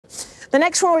The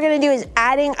next one we're gonna do is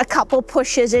adding a couple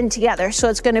pushes in together. So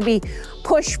it's gonna be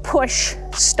push, push,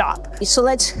 stop. So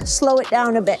let's slow it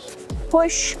down a bit.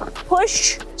 Push,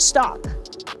 push, stop.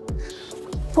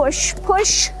 Push,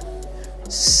 push,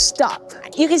 stop.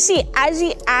 You can see as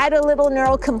you add a little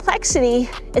neural complexity,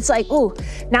 it's like, ooh,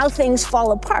 now things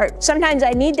fall apart. Sometimes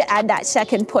I need to add that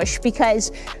second push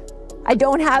because I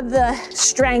don't have the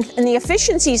strength and the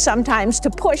efficiency sometimes to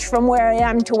push from where I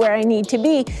am to where I need to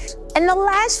be. And the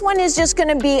last one is just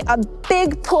gonna be a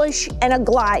big push and a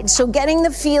glide. So getting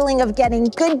the feeling of getting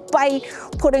good bite,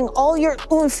 putting all your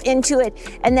oomph into it,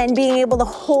 and then being able to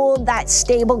hold that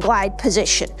stable glide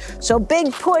position. So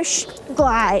big push,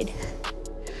 glide.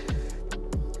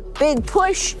 Big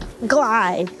push,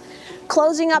 glide.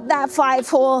 Closing up that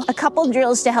 5-hole, a couple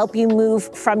drills to help you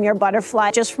move from your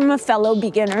butterfly, just from a fellow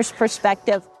beginner's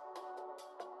perspective.